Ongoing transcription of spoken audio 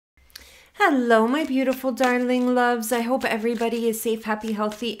Hello, my beautiful darling loves. I hope everybody is safe, happy,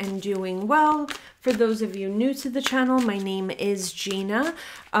 healthy, and doing well. For those of you new to the channel, my name is Gina.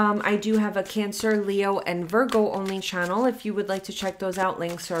 I do have a Cancer, Leo, and Virgo only channel. If you would like to check those out,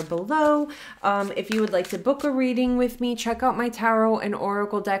 links are below. If you would like to book a reading with me, check out my tarot and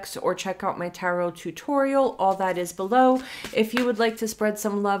oracle decks or check out my tarot tutorial. All that is below. If you would like to spread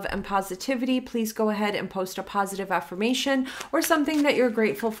some love and positivity, please go ahead and post a positive affirmation or something that you're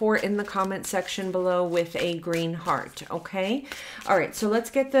grateful for in the comment section below with a green heart. Okay. All right. So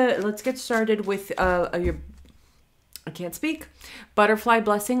let's get started with I can't speak. Butterfly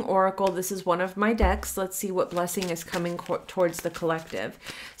Blessing Oracle. This is one of my decks. Let's see what blessing is coming towards the collective.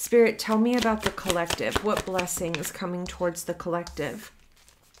 Spirit, tell me about the collective. What blessing is coming towards the collective?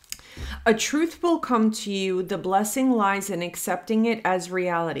 A truth will come to you. The blessing lies in accepting it as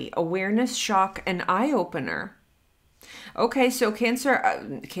reality. Awareness, shock, and eye-opener. Okay, so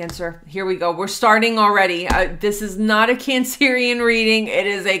Cancer, here we go. We're starting already. This is not a Cancerian reading. It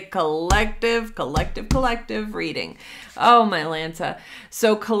is a collective reading. Oh, my Lanta.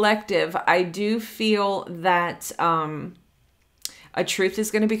 So collective, I do feel that a truth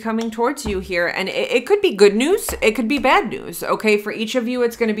is going to be coming towards you here. And it could be good news. It could be bad news. Okay, for each of you,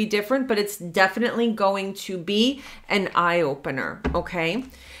 it's going to be different, but it's definitely going to be an eye-opener. Okay.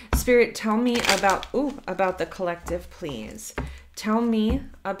 Spirit, tell me about the collective, please. Tell me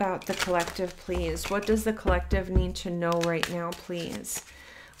about the collective, please. What does the collective need to know right now, please?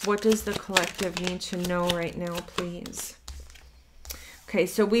 What does the collective need to know right now, please? Okay,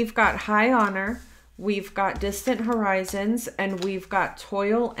 so we've got high honor, we've got distant horizons, and we've got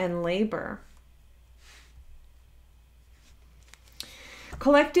toil and labor.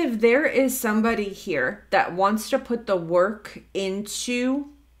 Collective, there is somebody here that wants to put the work into...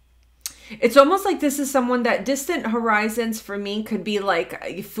 It's almost like this is someone that distant horizons for me could be like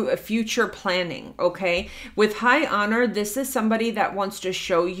a future planning, okay? With high honor, this is somebody that wants to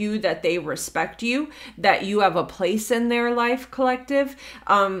show you that they respect you, that you have a place in their life, collective.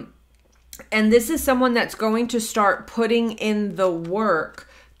 And this is someone that's going to start putting in the work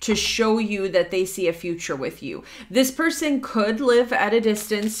to show you that they see a future with you. This person could live at a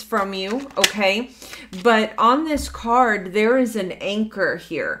distance from you, okay? But on this card, there is an anchor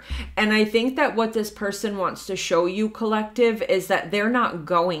here. And I think that what this person wants to show you, collective, is that they're not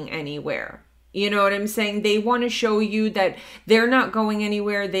going anywhere. You know what I'm saying? They want to show you that they're not going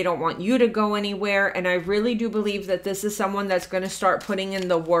anywhere. They don't want you to go anywhere. And I really do believe that this is someone that's going to start putting in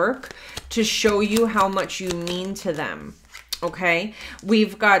the work to show you how much you mean to them. Okay,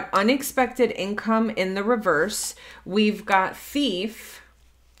 we've got unexpected income in the reverse. We've got thief.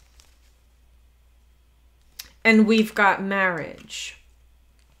 And we've got marriage.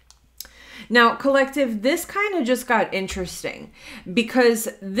 Now, collective, this kind of just got interesting because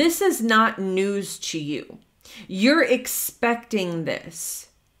this is not news to you. You're expecting this.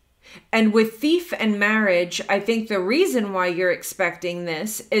 And with thief and marriage, I think the reason why you're expecting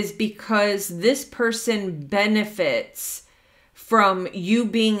this is because this person benefits from you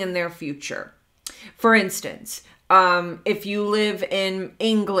being in their future. For instance, if you live in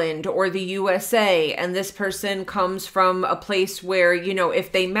England or the USA and this person comes from a place where, you know,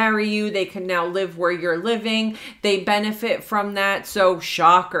 if they marry you, they can now live where you're living. They benefit from that. So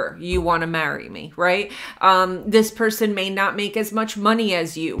shocker, you want to marry me, right? This person may not make as much money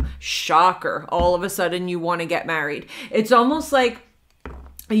as you. Shocker, all of a sudden you want to get married. It's almost like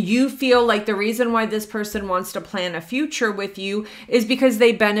you feel like the reason why this person wants to plan a future with you is because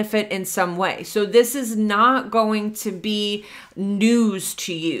they benefit in some way. So this is not going to be news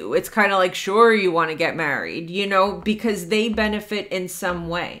to you. It's kind of like, sure, you want to get married, you know, because they benefit in some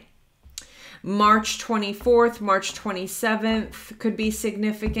way. March 24th, March 27th could be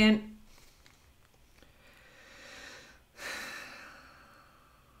significant.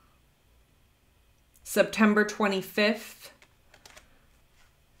 September 25th.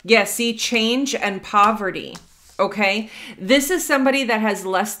 Yeah, see, change and poverty, okay? This is somebody that has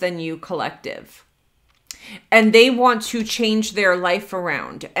less than you, collective. And they want to change their life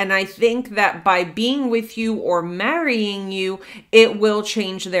around. And I think that by being with you or marrying you, it will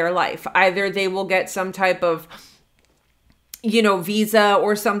change their life. Either they will get some type of, you know, visa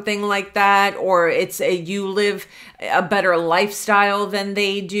or something like that, or it's you live a better lifestyle than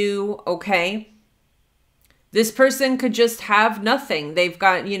they do, okay? This person could just have nothing. They've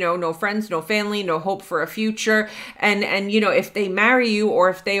got, you know, no friends, no family, no hope for a future. And you know, if they marry you or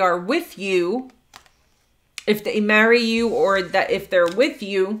if they are with you, if they marry you or that if they're with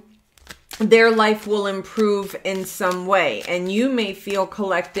you, their life will improve in some way. And you may feel,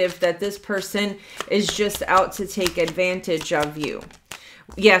 collective, that this person is just out to take advantage of you.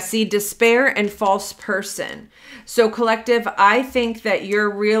 Yeah, see, despair and false person. So collective, I think that you're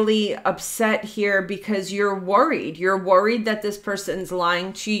really upset here because you're worried. You're worried that this person's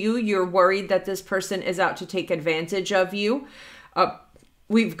lying to you. You're worried that this person is out to take advantage of you.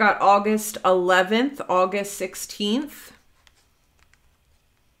 We've got August 11th, August 16th.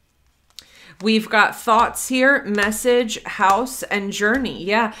 We've got thoughts here, message, house, and journey.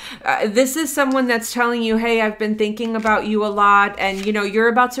 Yeah, this is someone that's telling you, hey, I've been thinking about you a lot. And, you know, you're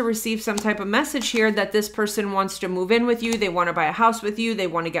about to receive some type of message here that this person wants to move in with you. They want to buy a house with you. They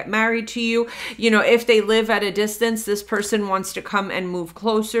want to get married to you. You know, if they live at a distance, this person wants to come and move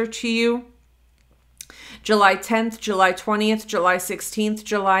closer to you. July 10th, July 20th, July 16th,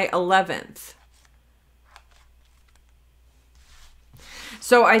 July 11th.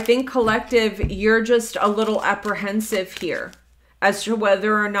 So I think collective, you're just a little apprehensive here as to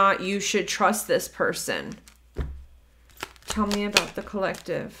whether or not you should trust this person. Tell me about the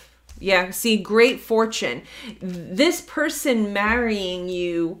collective. Yeah, see, great fortune. This person marrying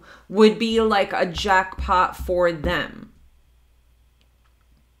you would be like a jackpot for them.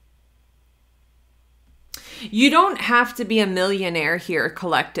 You don't have to be a millionaire here,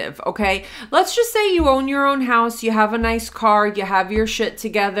 collective, okay? Let's just say you own your own house, you have a nice car, you have your shit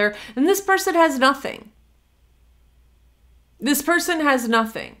together, and this person has nothing. This person has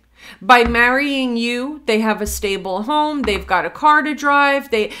nothing. By marrying you, they have a stable home, they've got a car to drive,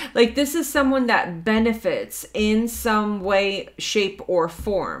 this is someone that benefits in some way, shape, or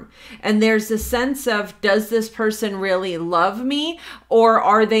form. And there's a sense of, does this person really love me, or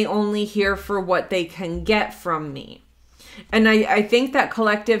are they only here for what they can get from me? And I think that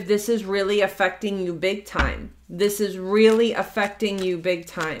collective, this is really affecting you big time. This is really affecting you big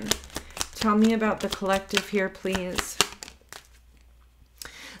time. Tell me about the collective here, please.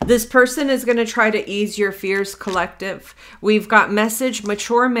 This person is going to try to ease your fears, collective. We've got message,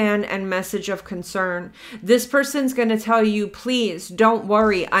 mature man, and message of concern. This person's going to tell you, please don't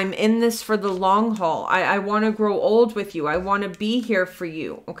worry. I'm in this for the long haul. I want to grow old with you. I want to be here for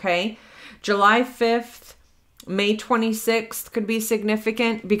you. Okay. July 5th, May 26th could be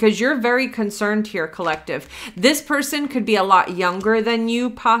significant because you're very concerned here, collective. This person could be a lot younger than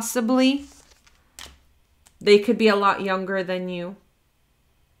you, possibly. They could be a lot younger than you.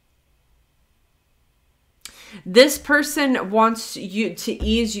 This person wants you to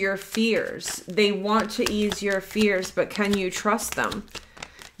ease your fears. They want to ease your fears, but can you trust them?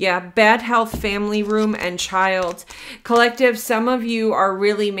 Yeah, bad health, family room, and child. Collective, some of you are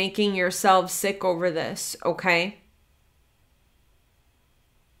really making yourselves sick over this, okay?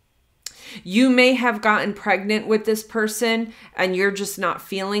 You may have gotten pregnant with this person and you're just not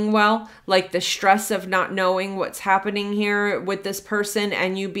feeling well. Like the stress of not knowing what's happening here with this person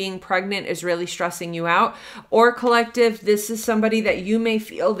and you being pregnant is really stressing you out. Or collective, this is somebody that you may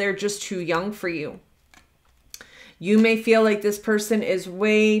feel they're just too young for you. You may feel like this person is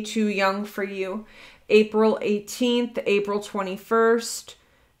way too young for you. April 18th, April 21st,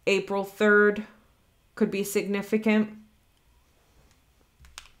 April 3rd could be significant.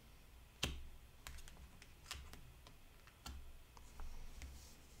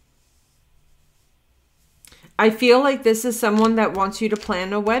 I feel like this is someone that wants you to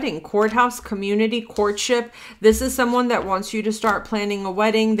plan a wedding. Courthouse, community, courtship. This is someone that wants you to start planning a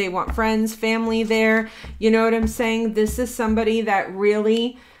wedding. They want friends, family there. You know what I'm saying? This is somebody that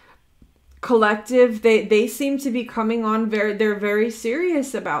really, collective, they seem to be coming on they're very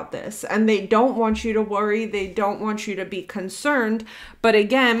serious about this. And they don't want you to worry. They don't want you to be concerned. But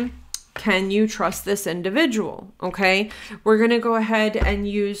again, can you trust this individual? Okay, we're going to go ahead and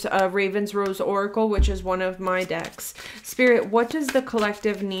use Raven's Rose Oracle, which is one of my decks. Spirit, what does the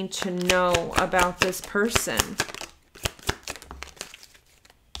collective need to know about this person?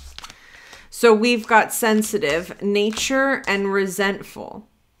 So we've got sensitive, nature, and resentful.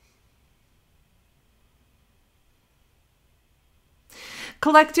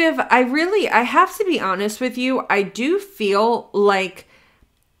 Collective, I have to be honest with you. I do feel like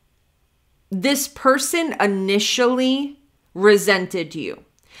this person initially resented you.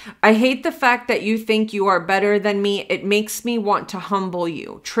 I hate the fact that you think you are better than me. It makes me want to humble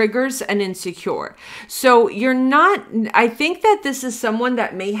you. Triggers and insecure. So you're not, I think that this is someone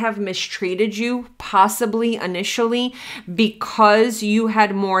that may have mistreated you, possibly initially, because you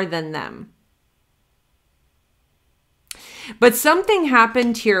had more than them. But something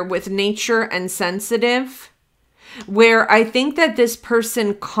happened here with nature and sensitive, where I think that this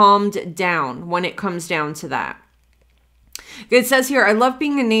person calmed down when it comes down to that. It says here, I love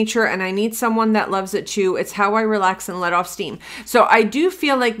being in nature and I need someone that loves it too. It's how I relax and let off steam. So I do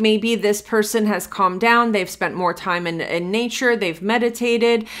feel like maybe this person has calmed down. They've spent more time in nature. They've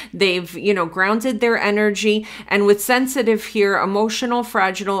meditated. They've, you know, grounded their energy. And with sensitive here, emotional,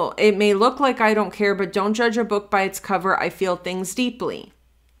 fragile, it may look like I don't care, but don't judge a book by its cover. I feel things deeply.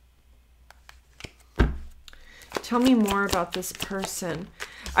 Tell me more about this person.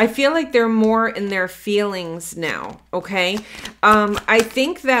 I feel like they're more in their feelings now, okay? I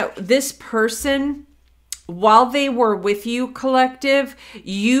think that this person, while they were with you, collective,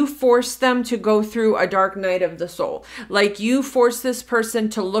 you forced them to go through a dark night of the soul. Like you forced this person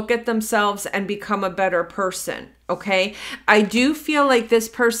to look at themselves and become a better person, okay? I do feel like this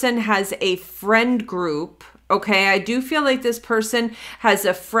person has a friend group. Okay, I do feel like this person has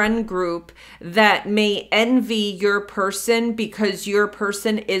a friend group that may envy your person because your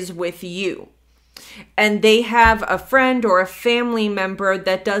person is with you. And they have a friend or a family member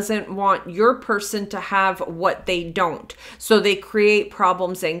that doesn't want your person to have what they don't. So they create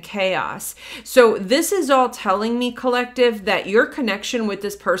problems and chaos. So this is all telling me, collective, that your connection with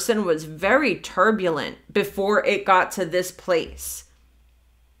this person was very turbulent before it got to this place.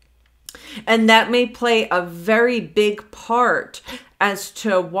 And that may play a very big part as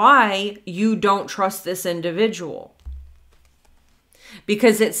to why you don't trust this individual.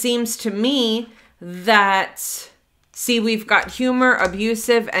 Because it seems to me that, see, we've got humor,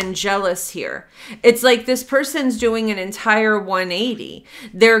 abusive, and jealous here. It's like this person's doing an entire 180.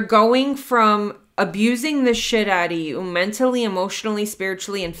 They're going from abusing the shit out of you mentally, emotionally,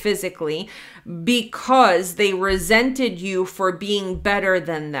 spiritually, and physically because they resented you for being better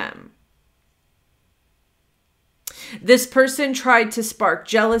than them. This person tried to spark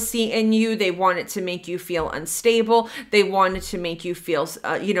jealousy in you. They wanted to make you feel unstable. They wanted to make you feel,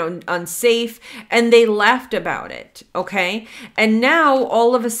 unsafe. And they laughed about it, okay? And now,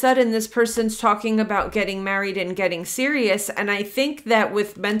 all of a sudden, this person's talking about getting married and getting serious. And I think that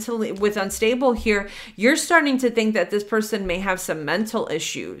with unstable here, you're starting to think that this person may have some mental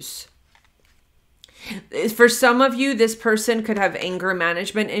issues. For some of you, this person could have anger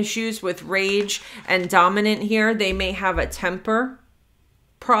management issues with rage and dominant here. They may have a temper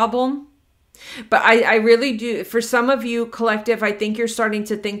problem. But I really do. For some of you, collective, I think you're starting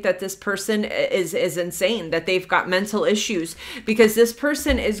to think that this person is insane, that they've got mental issues. Because this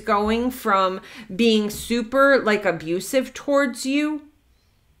person is going from being super like abusive towards you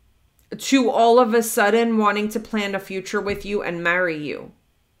to all of a sudden wanting to plan a future with you and marry you.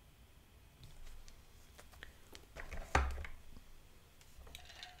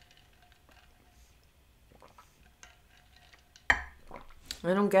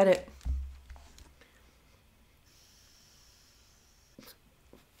 I don't get it.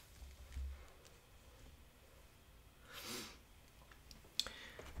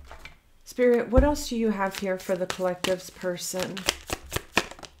 Spirit, what else do you have here for the collective's person?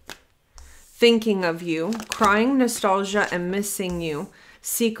 Thinking of you, crying nostalgia and missing you,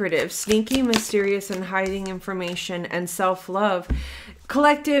 secretive, sneaky, mysterious, and hiding information, and self-love.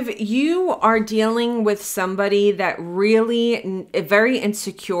 Collective, you are dealing with somebody that really, a very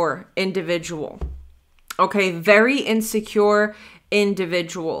insecure individual. Okay, very insecure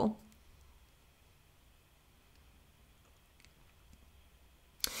individual.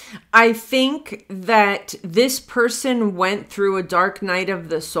 I think that this person went through a dark night of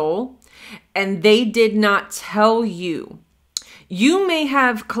the soul and they did not tell you. You may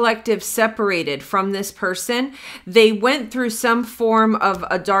have collective separated from this person. They went through some form of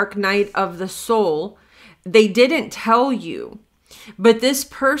a dark night of the soul. They didn't tell you, but this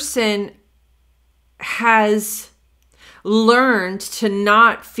person has learned to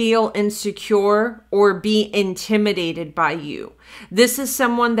not insecure insecure or be intimidated by you. This is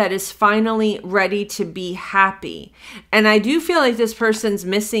someone that is finally ready to be happy. And I do feel like this person's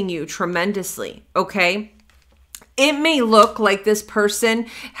missing you tremendously, okay? It may look like this person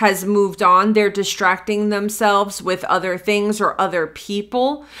has moved on. They're distracting themselves with other things or other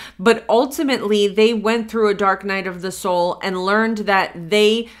people. But ultimately, they went through a dark night of the soul and learned that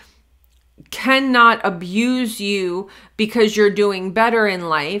they cannot abuse you because you're doing better in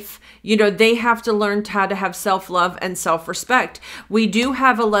life. You know, they have to learn how to have self-love and self-respect. We do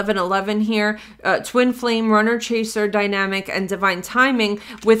have 1111 here, twin flame, runner chaser dynamic, and divine timing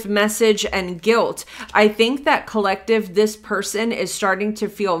with message and guilt. I think that collective, this person is starting to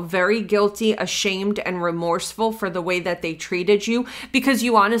feel very guilty, ashamed, and remorseful for the way that they treated you because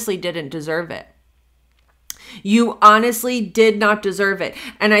you honestly didn't deserve it. You honestly did not deserve it.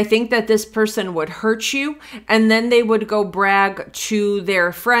 And I think that this person would hurt you, and then they would go brag to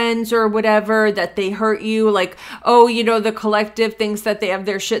their friends or whatever that they hurt you. Like, oh, you know, the collective thinks that they have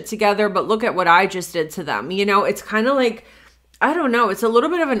their shit together, but look at what I just did to them. You know, it's kind of like, I don't know, it's a little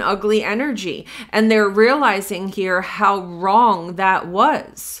bit of an ugly energy. And they're realizing here how wrong that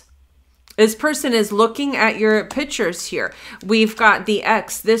was. This person is looking at your pictures here. We've got the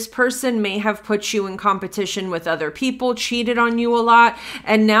ex. This person may have put you in competition with other people, cheated on you a lot,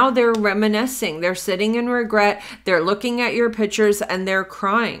 and now they're reminiscing. They're sitting in regret. They're looking at your pictures and they're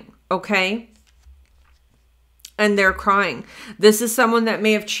crying, okay? And they're crying. This is someone that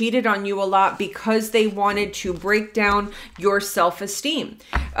may have cheated on you a lot because they wanted to break down your self-esteem.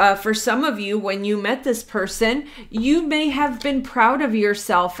 For some of you, when you met this person, you may have been proud of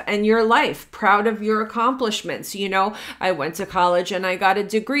yourself and your life, proud of your accomplishments. You know, I went to college and I got a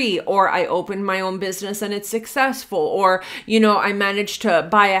degree, or I opened my own business and it's successful, or, you know, I managed to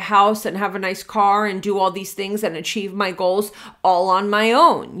buy a house and have a nice car and do all these things and achieve my goals all on my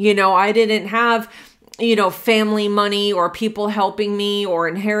own. You know, I didn't have, you know, family money or people helping me or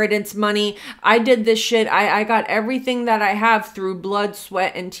inheritance money. I did this shit. I got everything that I have through blood,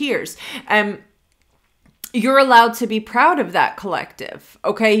 sweat, and tears. You're allowed to be proud of that collective,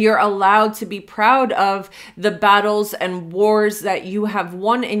 okay? You're allowed to be proud of the battles and wars that you have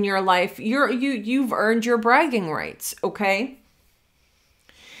won in your life. You've earned your bragging rights, okay?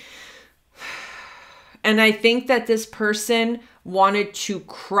 And I think that this person wanted to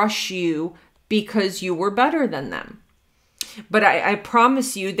crush you because you were better than them. But I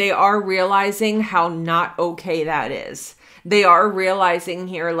promise you, they are realizing how not okay that is. They are realizing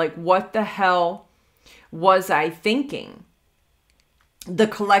here, like, what the hell was I thinking? The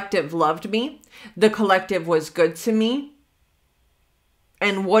collective loved me. The collective was good to me.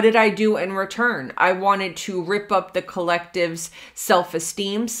 And what did I do in return? I wanted to rip up the collective's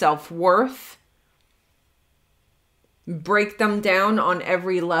self-esteem, self-worth, break them down on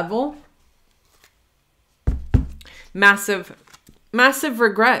every level. Massive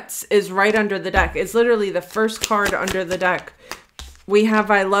regrets is right under the deck. It's literally the first card under the deck. We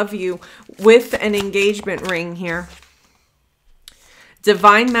have I love you with an engagement ring here.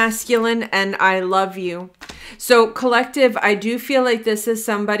 Divine masculine and I love you. So collective, I do feel like this is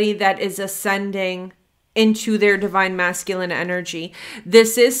somebody that is ascending into their divine masculine energy.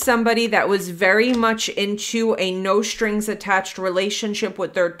 This is somebody that was very much into a no strings attached relationship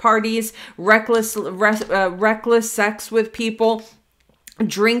with third parties, reckless sex with people,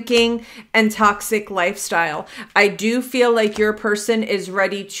 drinking, and toxic lifestyle. I do feel like your person is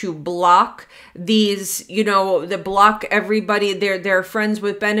ready to block these, you know, the block everybody. They're friends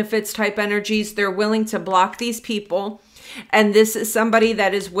with benefits type energies. They're willing to block these people. And this is somebody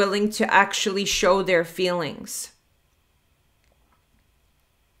that is willing to actually show their feelings.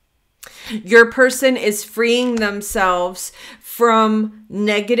 Your person is freeing themselves from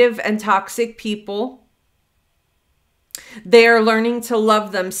negative and toxic people. They are learning to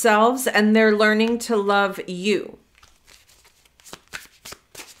love themselves and they're learning to love you.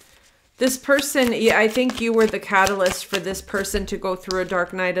 This person, I think you were the catalyst for this person to go through a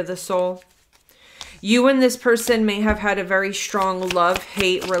dark night of the soul. You and this person may have had a very strong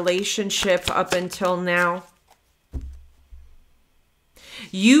love-hate relationship up until now.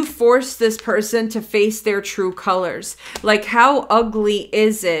 You forced this person to face their true colors. Like, how ugly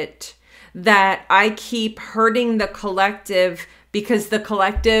is it that I keep hurting the collective because the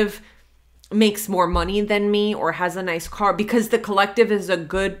collective makes more money than me or has a nice car, because the collective is a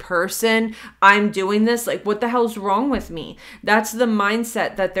good person? I'm doing this. Like, what the hell's wrong with me? That's the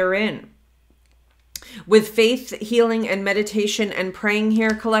mindset that they're in. With faith, healing, and meditation and praying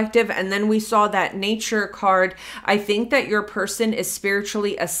here, collective, and then we saw that nature card. I think that your person is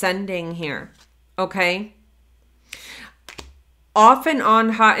spiritually ascending here, okay? Off and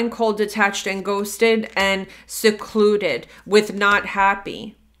on, hot and cold, detached and ghosted, and secluded with not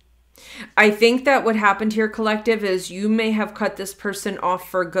happy. I think that what happened here, collective, is you may have cut this person off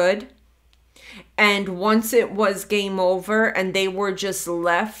for good. And once it was game over and they were just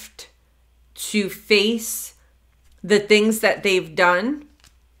left to face the things that they've done,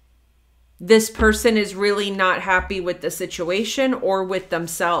 this person is really not happy with the situation or with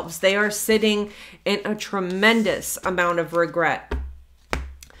themselves. They are sitting in a tremendous amount of regret.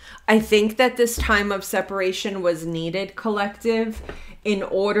 I think that this time of separation was needed, collective, in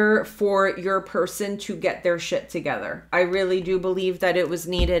order for your person to get their shit together. I really do believe that it was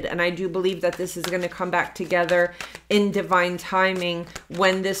needed, and I do believe that this is going to come back together in divine timing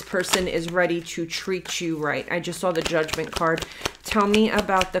when this person is ready to treat you right. I just saw the Judgment card. Tell me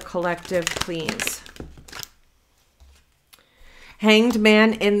about the collective, please. Hanged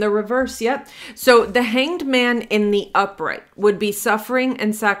man in the reverse. Yep. So the hanged man in the upright would be suffering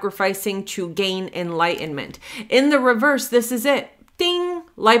and sacrificing to gain enlightenment. In the reverse, this is it. Ding.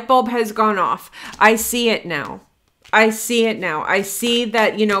 Light bulb has gone off. I see it now. I see it now. I see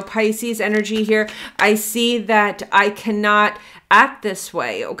that, you know, Pisces energy here. I see that I cannot act this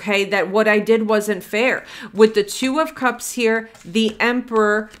way, okay? That what I did wasn't fair. With the Two of Cups here, the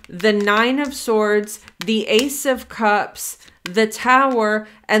Emperor, the Nine of Swords, the Ace of Cups, the Tower,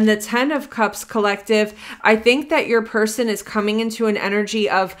 and the Ten of Cups collective, I think that your person is coming into an energy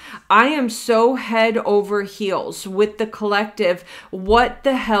of, I am so head over heels with the collective. What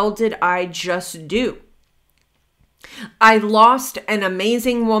the hell did I just do? I lost an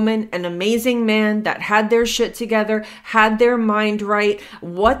amazing woman, an amazing man that had their shit together, had their mind right.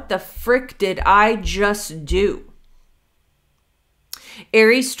 What the frick did I just do?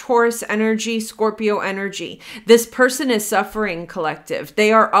 Aries, Taurus energy, Scorpio energy. This person is suffering, collective.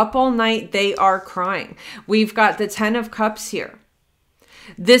 They are up all night. They are crying. We've got the Ten of Cups here.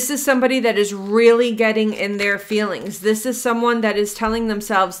 This is somebody that is really getting in their feelings. This is someone that is telling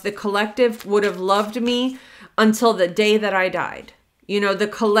themselves the collective would have loved me until the day that I died. You know, the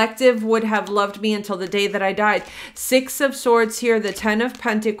collective would have loved me until the day that I died. Six of Swords here, the Ten of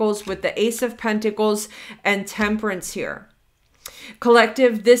Pentacles with the Ace of Pentacles and Temperance here.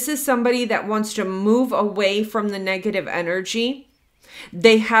 Collective, this is somebody that wants to move away from the negative energy.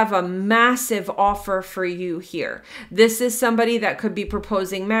 They have a massive offer for you here. This is somebody that could be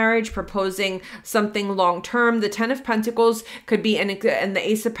proposing marriage, proposing something long-term. The Ten of Pentacles could be, and the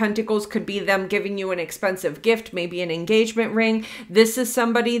Ace of Pentacles could be them giving you an expensive gift, maybe an engagement ring. This is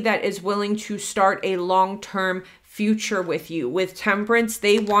somebody that is willing to start a long-term future with you. With Temperance,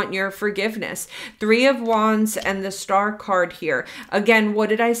 they want your forgiveness. Three of Wands and the Star card here. Again, what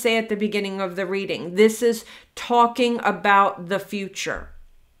did I say at the beginning of the reading? This is talking about the future.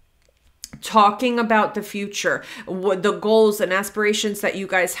 Talking about the future, the goals and aspirations that you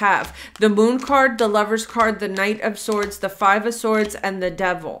guys have. The Moon card, the Lover's card, the Knight of Swords, the Five of Swords, and the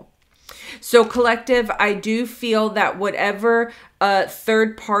Devil. So collective, I do feel that whatever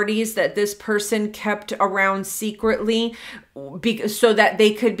third parties that this person kept around secretly so that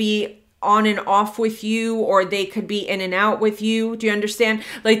they could be on and off with you, or they could be in and out with you. Do you understand?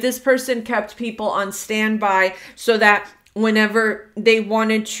 Like, this person kept people on standby so that whenever they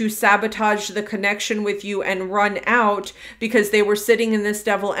wanted to sabotage the connection with you and run out because they were sitting in this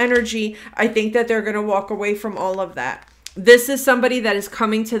devil energy, I think that they're going to walk away from all of that. This is somebody that is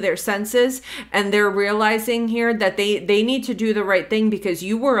coming to their senses, and they're realizing here that they need to do the right thing because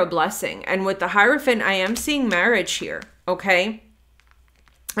you were a blessing. And with the Hierophant, I am seeing marriage here, okay?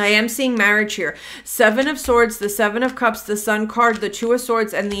 I am seeing marriage here. Seven of Swords, the Seven of Cups, the Sun card, the Two of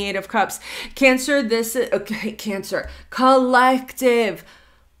Swords, and the Eight of Cups. Cancer, this is, okay, Cancer, collective.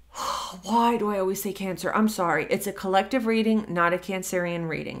 Why do I always say Cancer? I'm sorry. It's a collective reading, not a Cancerian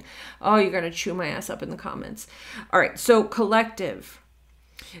reading. Oh, you're going to chew my ass up in the comments. All right. So collective,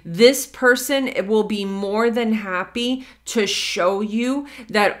 this person will be more than happy to show you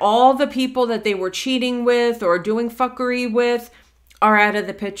that all the people that they were cheating with or doing fuckery with are out of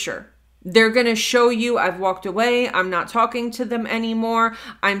the picture. They're going to show you, I've walked away. I'm not talking to them anymore.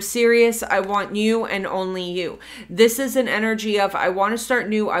 I'm serious. I want you and only you. This is an energy of, I want to start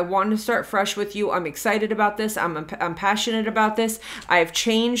new. I want to start fresh with you. I'm excited about this. I'm passionate about this. I've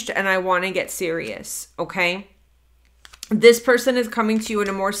changed and I want to get serious. Okay. This person is coming to you in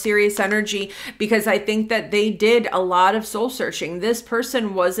a more serious energy because I think that they did a lot of soul searching. This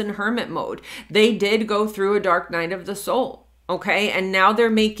person was in hermit mode. They did go through a dark night of the soul. Okay, and now they're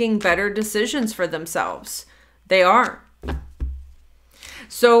making better decisions for themselves. They are.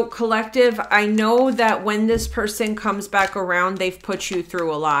 So collective, I know that when this person comes back around, they've put you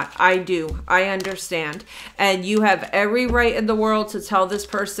through a lot. I do. I understand. And you have every right in the world to tell this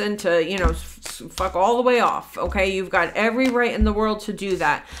person to, you know, fuck all the way off. Okay, you've got every right in the world to do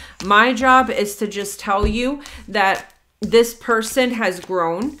that. My job is to just tell you that this person has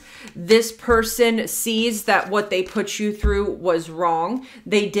grown. This person sees that what they put you through was wrong.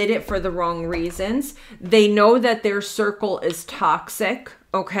 They did it for the wrong reasons. They know that their circle is toxic,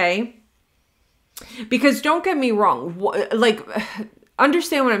 okay? Because don't get me wrong, like,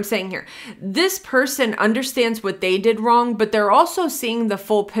 understand what I'm saying here. This person understands what they did wrong, but they're also seeing the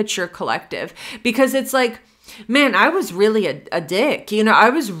full picture, collective. Because it's like, man, I was really a dick. You know, I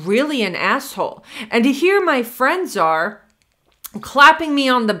was really an asshole. And here my friends are, clapping me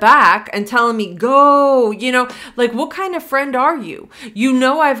on the back and telling me, go, you know, like, what kind of friend are you? You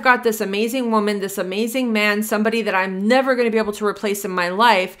know, I've got this amazing woman, this amazing man, somebody that I'm never going to be able to replace in my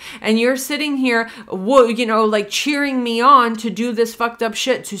life. And you're sitting here, you know, like cheering me on to do this fucked up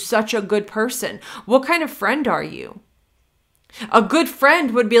shit to such a good person. What kind of friend are you? A good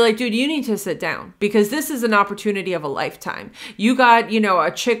friend would be like, dude, you need to sit down because this is an opportunity of a lifetime. You got, you know,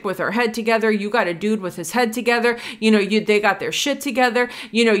 a chick with her head together. You got a dude with his head together. You know, they got their shit together.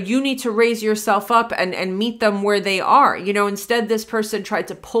 You know, you need to raise yourself up and meet them where they are. You know, instead, this person tried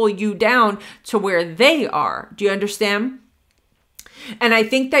to pull you down to where they are. Do you understand? And I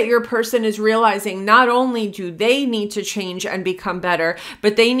think that your person is realizing not only do they need to change and become better,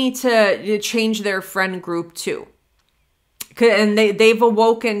 but they need to change their friend group too. And they've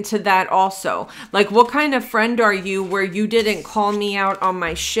awoken to that also. Like, what kind of friend are you where you didn't call me out on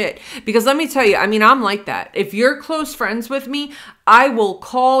my shit? Because let me tell you, I mean, I'm like that. If you're close friends with me, I will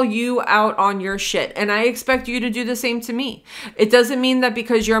call you out on your shit. And I expect you to do the same to me. It doesn't mean that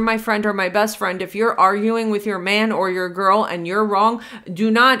because you're my friend or my best friend, if you're arguing with your man or your girl and you're wrong,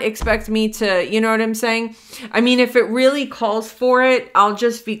 do not expect me to, you know what I'm saying? I mean, if it really calls for it, I'll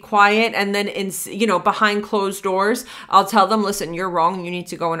just be quiet. And then, you know, behind closed doors, I'll tell them, listen, you're wrong. You need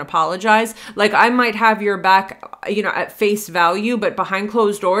to go and apologize. Like, I might have your back, you know, at face value, but behind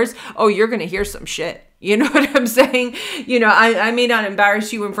closed doors, oh, you're going to hear some shit. You know what I'm saying? You know, I may not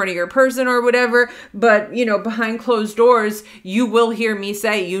embarrass you in front of your person or whatever, but, you know, behind closed doors, you will hear me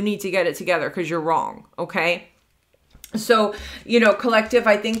say, you need to get it together because you're wrong. Okay. So, you know, collective,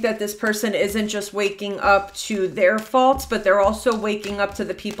 I think that this person isn't just waking up to their faults, but they're also waking up to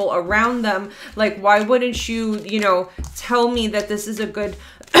the people around them. Like, why wouldn't you, you know, tell me that this is a good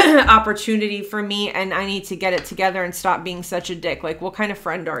opportunity for me and I need to get it together and stop being such a dick? Like, what kind of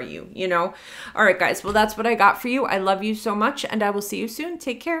friend are you, you know? All right, guys. Well, that's what I got for you. I love you so much and I will see you soon.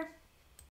 Take care.